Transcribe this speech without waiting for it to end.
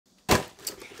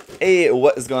Hey,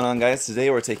 what is going on, guys? Today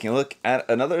we're taking a look at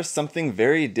another something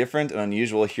very different and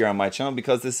unusual here on my channel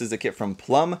because this is a kit from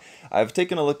Plum. I've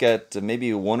taken a look at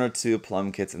maybe one or two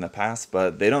Plum kits in the past,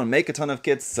 but they don't make a ton of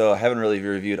kits, so I haven't really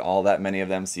reviewed all that many of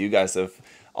them, so you guys have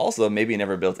also maybe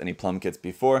never built any Plum kits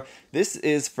before. This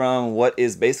is from what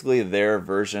is basically their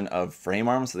version of frame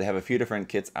arms, so they have a few different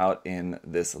kits out in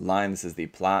this line. This is the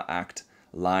PLA-ACT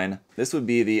line. This would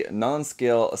be the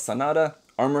non-scale Sanada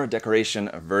Armor Decoration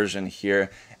version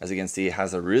here. As you can see, it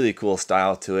has a really cool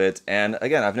style to it. And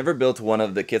again, I've never built one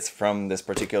of the kits from this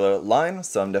particular line,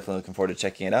 so I'm definitely looking forward to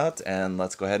checking it out. And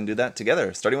let's go ahead and do that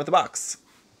together, starting with the box.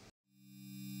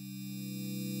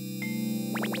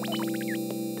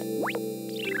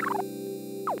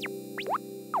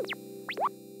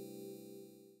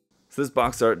 So this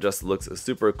box art just looks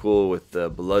super cool with the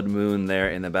blood moon there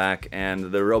in the back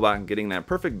and the robot getting that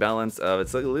perfect balance of,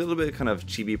 it's like a little bit kind of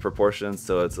chibi proportions,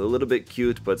 so it's a little bit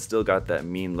cute but still got that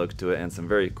mean look to it and some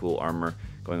very cool armor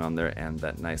going on there and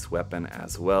that nice weapon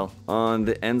as well. On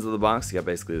the ends of the box you got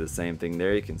basically the same thing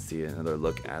there. You can see another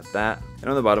look at that. And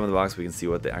on the bottom of the box we can see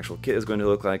what the actual kit is going to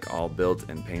look like, all built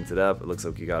and painted up. It looks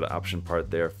like you got an option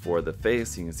part there for the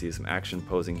face. You can see some action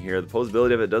posing here. The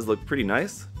posability of it does look pretty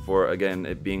nice for, again,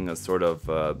 it being a sort of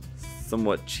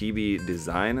somewhat chibi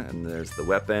design. And there's the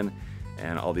weapon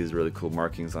and all these really cool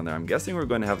markings on there. I'm guessing we're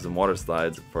going to have some water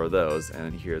slides for those,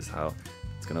 and here's how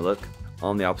it's going to look.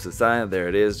 On the opposite side, there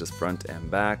it is, just front and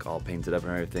back, all painted up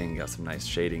and everything. Got some nice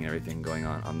shading and everything going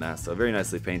on that, so very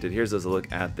nicely painted. Here's just a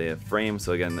look at the frame.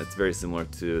 So again, it's very similar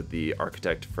to the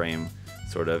Architect frame,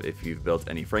 sort of, if you've built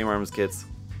any frame arms kits.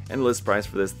 And the list price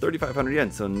for this, 3,500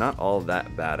 yen, so not all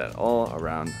that bad at all,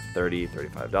 around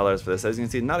 $35 for this. As you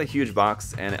can see, not a huge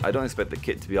box, and I don't expect the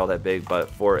kit to be all that big, but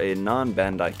for a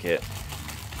non-Bandai kit,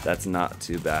 that's not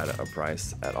too bad a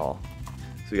price at all.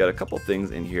 So we got a couple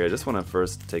things in here. I just want to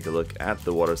first take a look at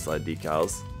the water slide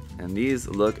decals, and these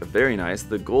look very nice.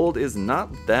 The gold is not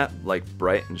that like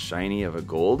bright and shiny of a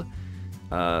gold,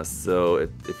 so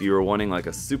if you were wanting like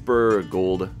a super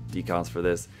gold decals for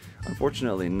this,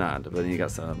 unfortunately not. But then you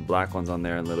got some black ones on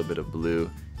there and a little bit of blue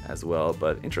as well,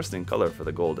 but interesting color for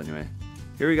the gold anyway.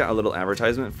 Here we got a little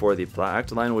advertisement for the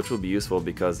PLA-ACT line, which will be useful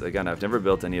because, again, I've never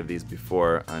built any of these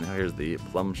before. And here's the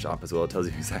Plum shop as well. It tells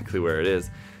you exactly where it is.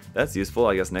 That's useful.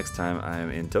 I guess next time I'm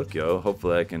in Tokyo,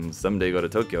 hopefully I can someday go to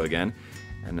Tokyo again,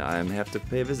 and I may have to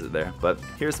pay a visit there. But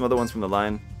here's some other ones from the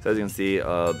line. So as you can see,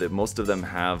 most of them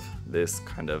have this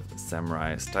kind of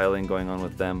samurai styling going on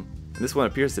with them. And this one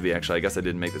appears to be, actually, I guess I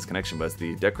didn't make this connection, but it's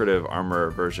the decorative armor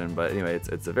version. But anyway,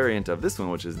 it's a variant of this one,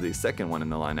 which is the second one in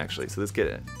the line, actually. So this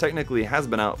kit technically has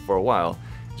been out for a while,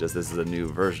 just this is a new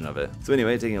version of it. So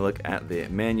anyway, taking a look at the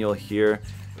manual here,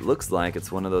 it looks like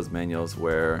it's one of those manuals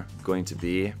where it's going to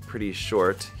be pretty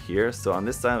short here. So on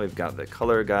this side, we've got the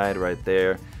color guide right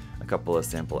there, a couple of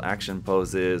sample action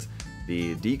poses,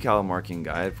 the decal marking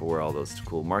guide for where all those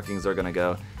cool markings are gonna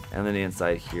go, and then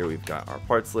inside here we've got our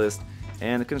parts list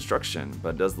and construction, but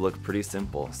it does look pretty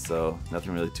simple, so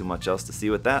nothing really too much else to see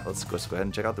with that. Let's just go ahead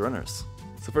and check out the runners.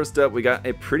 So first up, we got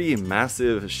a pretty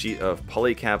massive sheet of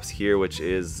poly caps here, which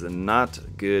is not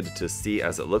good to see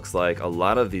as it looks like a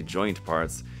lot of the joint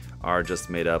parts are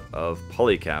just made up of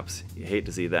poly caps. You hate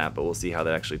to see that, but we'll see how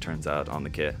that actually turns out on the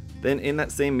kit. Then in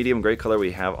that same medium gray color,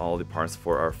 we have all the parts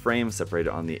for our frame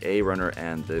separated on the A runner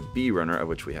and the B runner, of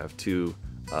which we have two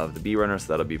of the B runner,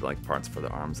 so that'll be like parts for the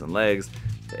arms and legs.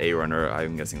 The A runner,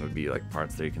 I'm guessing, would be like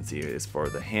parts there you can see is for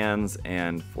the hands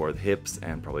and for the hips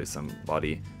and probably some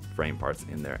body frame parts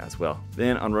in there as well.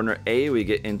 Then on runner A, we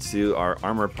get into our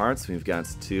armor parts. We've got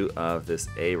two of this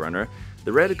A runner.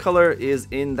 The red color is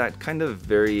in that kind of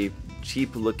very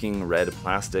cheap looking red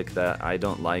plastic that I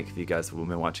don't like. If you guys have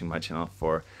been watching my channel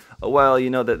for a while, you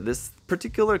know that this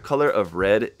particular color of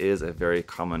red is a very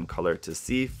common color to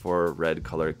see for red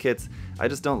color kits. I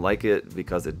just don't like it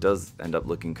because it does end up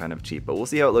looking kind of cheap, but we'll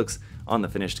see how it looks on the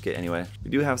finished kit anyway.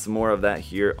 We do have some more of that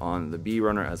here on the B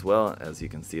runner as well. As you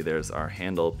can see, there's our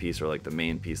handle piece, or like the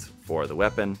main piece for the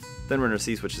weapon. Then runner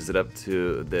C switches it up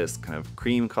to this kind of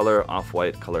cream color,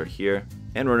 off-white color here.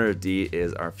 And runner D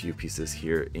is our few pieces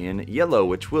here in yellow,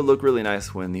 which will look really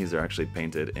nice when these are actually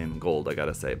painted in gold, I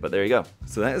gotta say. But there you go.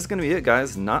 So that is gonna be it,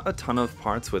 guys. Not a ton of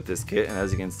parts with this kit, and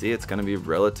as you can see, it's gonna be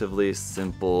relatively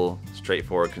simple,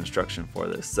 straightforward construction for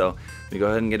this. So we go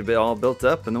ahead and get it all built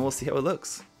up, and then we'll see how it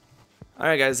looks.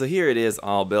 Alright guys, so here it is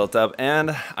all built up, and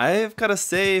I've gotta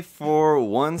say, for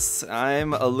once,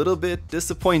 I'm a little bit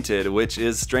disappointed, which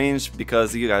is strange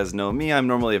because you guys know me, I'm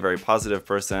normally a very positive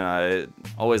person. I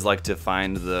always like to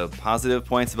find the positive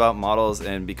points about models,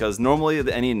 and because normally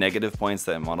any negative points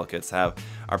that model kits have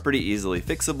are pretty easily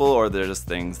fixable, or they're just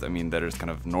things, I mean, that are just kind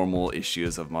of normal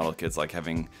issues of model kits, like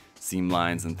having seam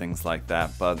lines and things like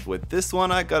that. But with this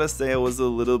one, I gotta say I was a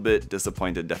little bit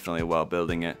disappointed definitely while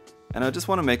building it. And I just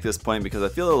want to make this point because I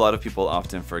feel a lot of people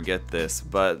often forget this,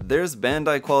 but there's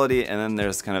Bandai quality and then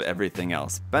there's kind of everything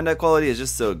else. Bandai quality is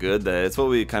just so good that it's what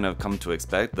we kind of come to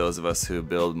expect, those of us who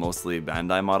build mostly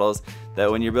Bandai models,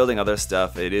 that when you're building other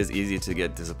stuff, it is easy to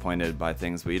get disappointed by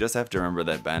things, but you just have to remember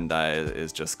that Bandai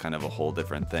is just kind of a whole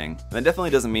different thing. And that definitely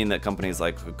doesn't mean that companies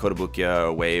like Kotobukiya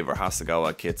or Wave or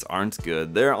Hasegawa kits aren't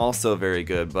good. They're also very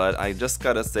good, but I just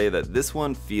gotta say that this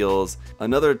one feels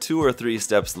another 2 or 3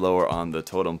 steps lower on the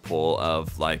totem pole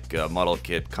of like model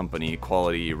kit company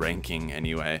quality ranking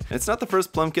anyway. And it's not the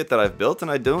first Plum kit that I've built,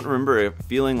 and I don't remember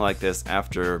feeling like this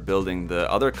after building the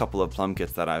other couple of Plum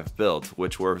kits that I've built,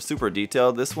 which were super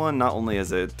detailed. This one, not only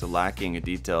is it lacking in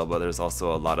detail, but there's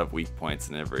also a lot of weak points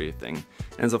and everything.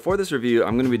 And so for this review,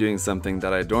 I'm going to be doing something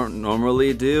that I don't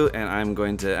normally do, and I'm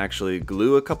going to actually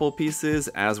glue a couple pieces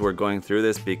as we're going through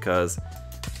this because,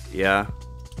 yeah,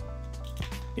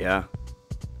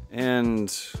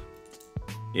 and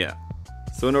yeah.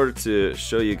 So in order to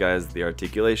show you guys the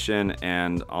articulation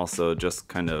and also just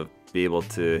kind of be able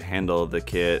to handle the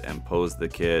kit and pose the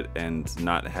kit and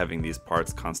not having these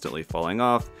parts constantly falling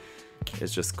off,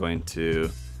 it's just going to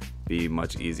be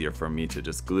much easier for me to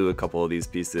just glue a couple of these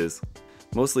pieces.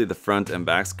 Mostly the front and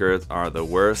back skirts are the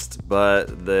worst,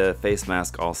 but the face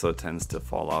mask also tends to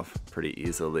fall off pretty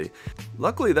easily.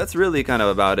 Luckily, that's really kind of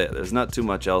about it. There's not too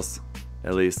much else,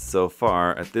 at least so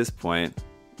far at this point,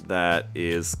 that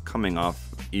is coming off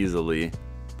easily.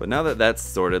 But now that that's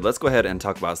sorted, let's go ahead and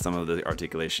talk about some of the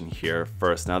articulation here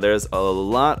first. Now there's a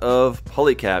lot of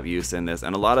polycap use in this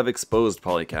and a lot of exposed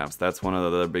polycaps. That's one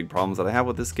of the big problems that I have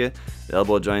with this kit. The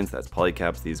elbow joints, that's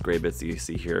polycaps. These gray bits that you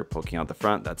see here poking out the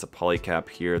front, that's a polycap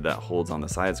here that holds on the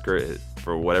side skirt.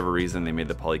 For whatever reason, they made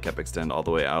the polycap extend all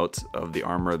the way out of the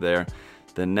armor there.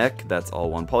 The neck, that's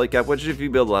all one polycap, which if you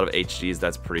build a lot of HGs,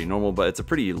 that's pretty normal, but it's a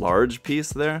pretty large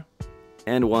piece there.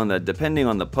 And one that, depending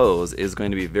on the pose, is going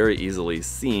to be very easily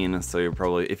seen. So you're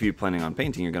probably, if you're planning on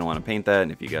painting, you're going to want to paint that.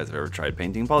 And if you guys have ever tried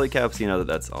painting polycaps, you know that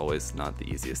that's always not the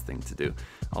easiest thing to do.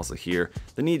 Also here,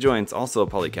 the knee joints, also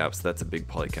polycaps. So that's a big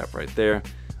polycap right there,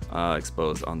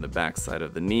 exposed on the back side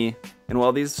of the knee. And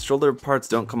while these shoulder parts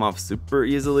don't come off super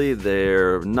easily,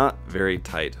 they're not very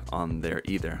tight on there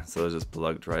either. So it's just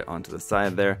plugged right onto the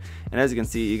side there. And as you can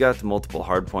see, you got multiple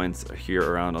hard points here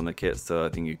around on the kit. So I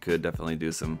think you could definitely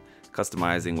do some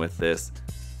customizing with this.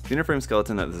 The inner frame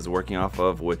skeleton that this is working off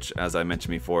of, which as I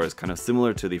mentioned before is kind of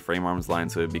similar to the frame arms line,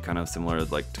 so it'd be kind of similar,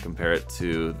 like to compare it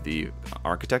to the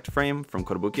architect frame from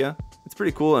Kotobukiya. It's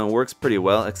pretty cool and works pretty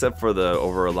well, except for the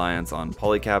over-reliance on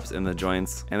polycaps in the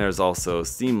joints. And there's also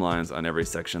seam lines on every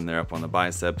section there, up on the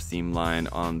bicep, seam line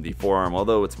on the forearm,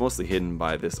 although it's mostly hidden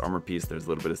by this armor piece. There's a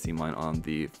little bit of seam line on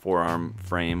the forearm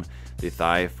frame, the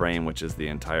thigh frame, which is the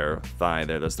entire thigh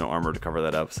there. There's no armor to cover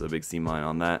that up, so a big seam line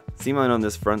on that. Seam line on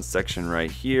this front section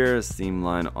right here, seam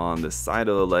line on the side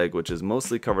of the leg, which is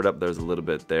mostly covered up. There's a little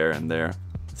bit there and there.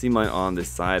 Seam line on the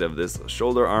side of this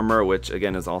shoulder armor, which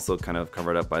again is also kind of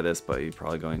covered up by this, but you're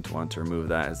probably going to want to remove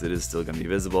that as it is still going to be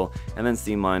visible. And then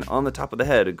seam line on the top of the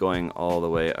head going all the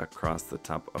way across the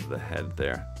top of the head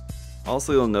there.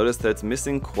 Also, you'll notice that it's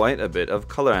missing quite a bit of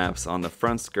color apps on the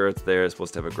front skirt there. It's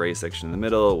supposed to have a gray section in the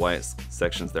middle, white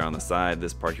sections there on the side.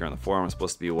 This part here on the forearm is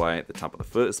supposed to be white. The top of the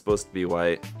foot is supposed to be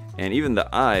white. And even the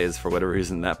eyes, for whatever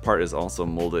reason, that part is also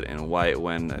molded in white,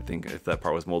 when I think if that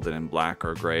part was molded in black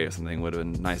or gray or something, would have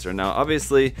been nicer. Now,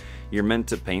 obviously, you're meant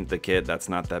to paint the kit. That's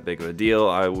not that big of a deal.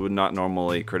 I would not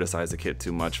normally criticize a kit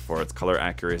too much for its color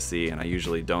accuracy, and I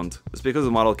usually don't. Just because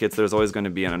of model kits, there's always going to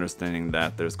be an understanding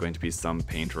that there's going to be some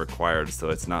paint required, so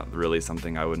it's not really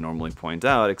something I would normally point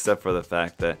out, except for the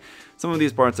fact that some of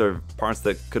these parts are parts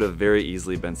that could have very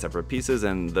easily been separate pieces,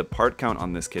 and the part count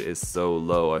on this kit is so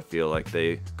low, I feel like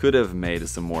they could have made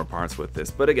some more parts with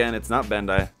this. But again, it's not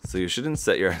Bandai, so you shouldn't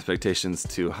set your expectations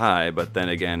too high. But then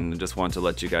again, just want to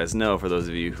let you guys know, for those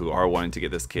of you who are wanting to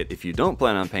get this kit, if you don't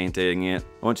plan on painting it,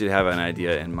 I want you to have an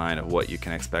idea in mind of what you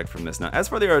can expect from this. Now, as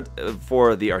for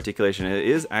the articulation, it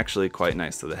is actually quite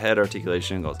nice. So the head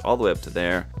articulation goes all the way up to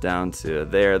there, down to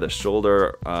there. The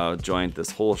shoulder joint,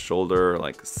 this whole shoulder,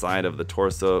 like side of of the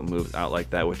torso moves out like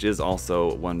that, which is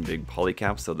also one big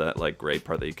polycap. So that like gray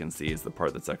part that you can see is the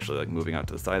part that's actually like moving out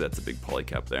to the side. That's a big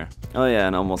polycap there. Oh yeah,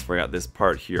 and I almost forgot, this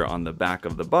part here on the back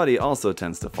of the body also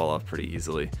tends to fall off pretty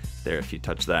easily there if you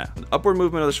touch that. The upward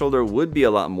movement of the shoulder would be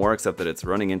a lot more, except that it's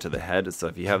running into the head. So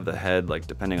if you have the head, like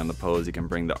depending on the pose, you can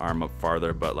bring the arm up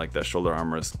farther, but like the shoulder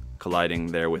armor is colliding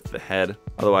there with the head.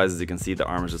 Otherwise, as you can see, the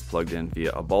arm is just plugged in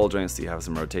via a ball joint, so you have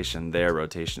some rotation there,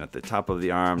 rotation at the top of the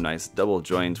arm, nice double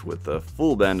joint with the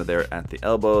full bend there at the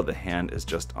elbow. The hand is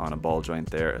just on a ball joint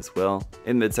there as well.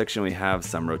 In midsection, we have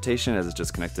some rotation as it's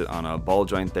just connected on a ball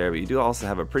joint there, but you do also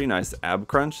have a pretty nice ab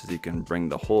crunch, so you can bring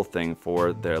the whole thing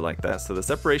forward there like that. So the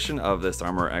separation of this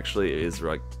armor actually is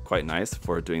like quite nice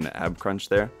for doing the ab crunch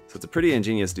there. So it's a pretty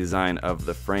ingenious design of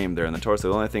the frame there in the torso.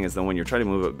 The only thing is that when you're trying to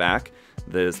move it back,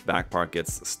 this back part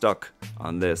gets stuck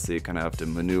on this, so you kind of have to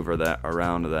maneuver that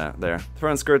around that there. The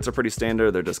front skirts are pretty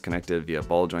standard. They're just connected via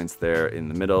ball joints there in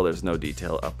the middle. There's no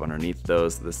detail up underneath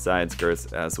those. The side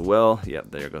skirts as well.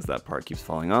 Yep, there goes, that part keeps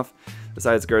falling off. The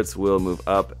side skirts will move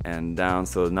up and down,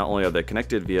 so not only are they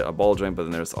connected via a ball joint, but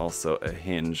then there's also a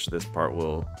hinge. This part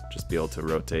will just be able to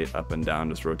rotate up and down,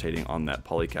 just rotating on that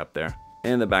polycap there.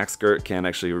 And the back skirt can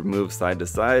actually move side to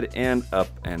side and up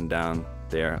and down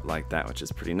there like that, which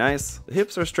is pretty nice. The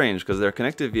hips are strange because they're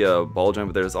connected via a ball joint,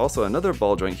 but there's also another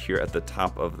ball joint here at the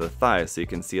top of the thigh, so you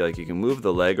can see like you can move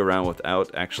the leg around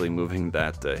without actually moving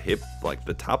that hip, like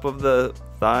the top of the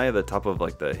thigh, the top of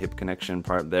like the hip connection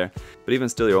part there. But even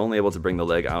still, you're only able to bring the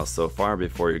leg out so far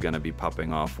before you're going to be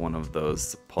popping off one of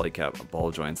those polycap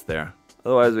ball joints there.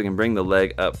 Otherwise, we can bring the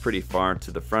leg up pretty far to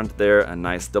the front there. A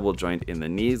nice double joint in the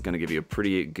knee is going to give you a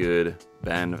pretty good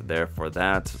bend there for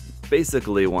that.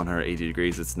 Basically 180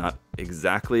 degrees. It's not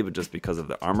exactly, but just because of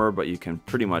the armor, but you can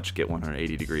pretty much get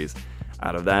 180 degrees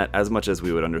out of that, as much as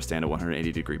we would understand a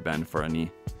 180 degree bend for a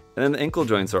knee. And then the ankle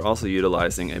joints are also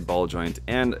utilizing a ball joint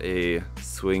and a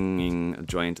swinging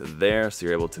joint there, so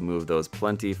you're able to move those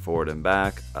plenty forward and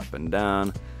back, up and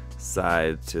down,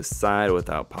 side to side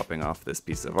without popping off this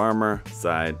piece of armor,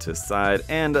 side to side,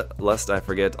 and lest I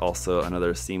forget, also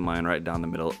another seam line right down the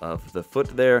middle of the foot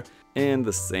there, and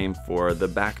the same for the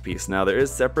back piece. Now there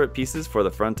is separate pieces for the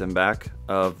front and back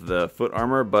of the foot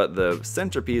armor, but the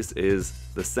center piece is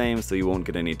the same, so you won't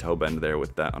get any toe bend there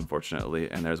with that,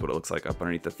 unfortunately. And there's what it looks like up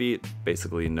underneath the feet,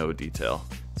 basically no detail.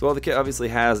 So while the kit obviously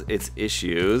has its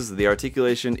issues, the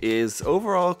articulation is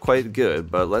overall quite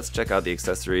good, but let's check out the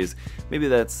accessories. Maybe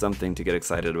that's something to get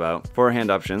excited about. For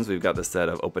hand options, we've got the set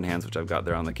of open hands, which I've got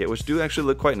there on the kit, which do actually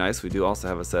look quite nice. We do also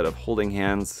have a set of holding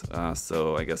hands,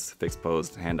 so I guess fixed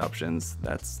posed hand options,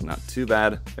 that's not too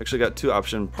bad. Actually got two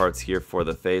option parts here for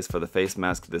the face. For the face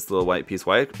mask, this little white piece,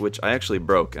 which I actually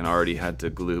broke and already had to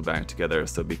glue back together,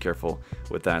 so be careful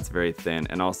with that, it's very thin.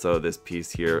 And also this piece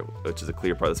here, which is a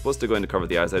clear part that's supposed to go in to cover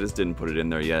the eyes. I just didn't put it in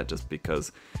there yet, just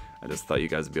because I just thought you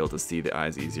guys would be able to see the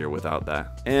eyes easier without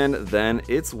that. And then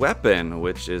its weapon,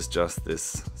 which is just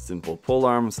this simple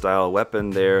polearm style weapon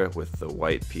there with the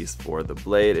white piece for the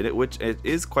blade, which it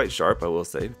is quite sharp, I will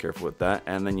say, be careful with that.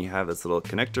 And then you have this little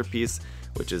connector piece,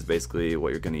 which is basically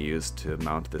what you're going to use to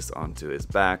mount this onto his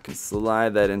back.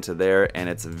 Slide that into there, and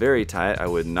it's very tight. I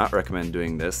would not recommend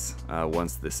doing this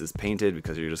once this is painted,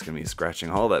 because you're just going to be scratching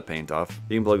all that paint off.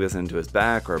 You can plug this into his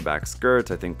back or back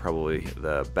skirt. I think probably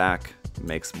the back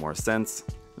makes more sense.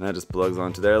 And that just plugs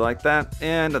onto there like that.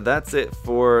 And that's it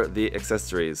for the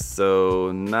accessories.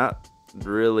 So not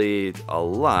really a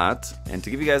lot. And to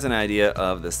give you guys an idea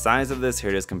of the size of this, here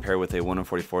it is compared with a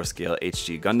 1/44 scale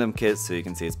HG Gundam kit. So you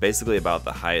can see it's basically about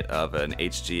the height of an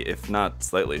HG, if not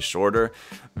slightly shorter.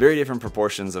 Very different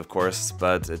proportions, of course,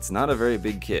 but it's not a very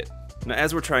big kit. Now,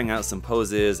 as we're trying out some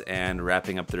poses and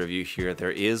wrapping up the review here, there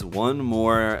is one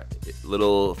more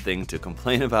little thing to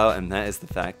complain about, and that is the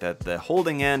fact that the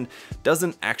holding end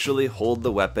doesn't actually hold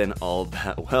the weapon all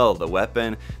that well. The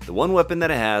one weapon that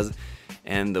it has,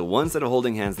 and the one set of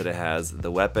holding hands that it has,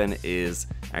 the weapon is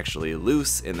actually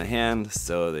loose in the hand,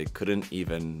 so they couldn't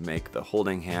even make the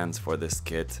holding hands for this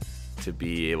kit to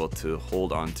be able to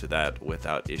hold on to that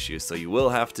without issues. So you will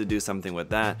have to do something with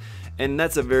that, and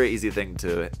that's a very easy thing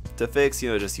to fix. You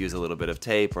know, just use a little bit of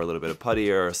tape or a little bit of putty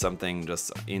or something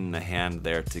just in the hand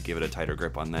there to give it a tighter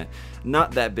grip on that.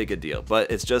 Not that big a deal,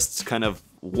 but it's just kind of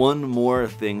one more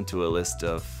thing to a list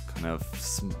of kind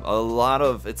of a lot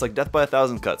of, it's like death by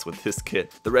 1,000 cuts with this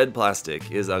kit. The red plastic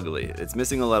is ugly. It's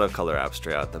missing a lot of color apps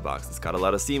straight out the box. It's got a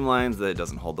lot of seam lines that it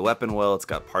doesn't hold the weapon well. It's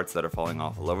got parts that are falling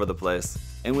off all over the place.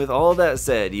 And with all that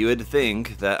said, you would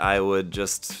think that I would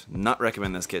just not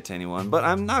recommend this kit to anyone, but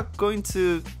I'm not going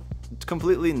to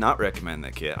completely not recommend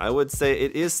that kit. I would say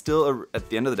it is still, at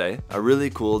the end of the day, a really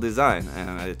cool design,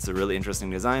 and it's a really interesting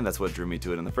design. That's what drew me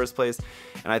to it in the first place,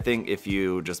 and I think if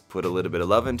you just put a little bit of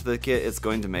love into the kit, it's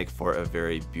going to make for a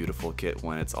very beautiful kit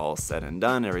when it's all said and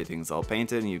done. Everything's all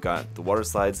painted, and you've got the water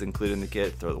slides included in the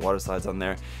kit. Throw the water slides on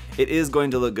there. It is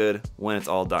going to look good when it's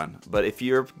all done, but if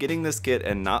you're getting this kit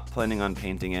and not planning on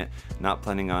painting it, not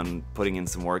planning on putting in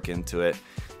some work into it,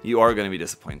 you are going to be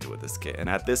disappointed with this kit. And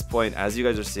at this point, as you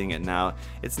guys are seeing it now,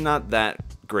 it's not that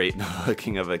great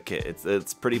looking of a kit.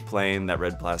 It's pretty plain. That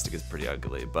red plastic is pretty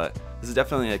ugly, but this is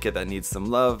definitely a kit that needs some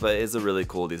love, but it's a really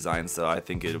cool design, so I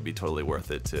think it'll be totally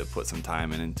worth it to put some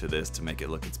time into this to make it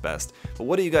look its best. But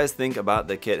what do you guys think about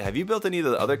the kit? Have you built any of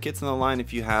the other kits in the line?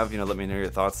 If you have, let me know your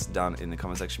thoughts down in the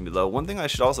comment section below. One thing I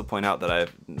should also point out that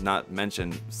I've not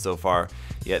mentioned so far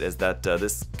yet is that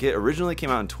this kit originally came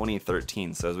out in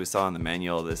 2013, so as we saw in the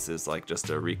manual, this is like just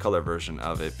a recolor version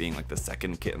of it being like the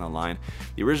second kit in the line.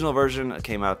 The original version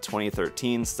came out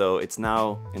 2013, so it's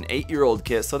now an 8-year-old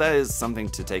kit, so that is something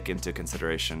to take into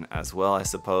consideration as well, I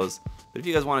suppose. But if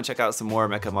you guys want to check out some more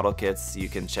mecha model kits, you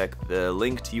can check the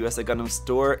link to USA Gundam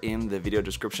Store in the video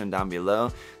description down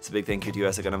below. It's a big thank you to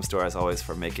USA Gundam Store as always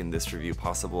for making this review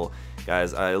possible.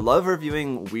 Guys, I love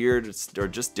reviewing weird or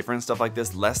just different stuff like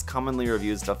this, less commonly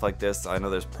reviewed stuff like this. I know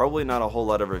there's probably not a whole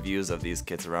lot of reviews of these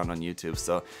kits around on YouTube,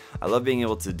 so I love being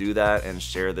able to do that and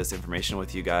share this information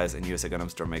with you guys, and USA Gundam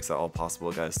Store makes that all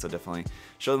possible, guys, so definitely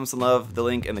show them some love. The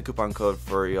link and the coupon code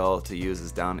for y'all to use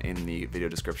is down in the video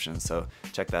description, so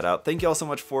check that out. Thank you all so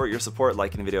much for your support,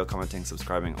 liking the video, commenting,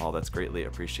 subscribing, all that's greatly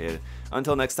appreciated.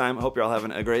 Until next time, I hope you're all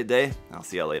having a great day. I'll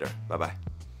see y'all later. Bye bye.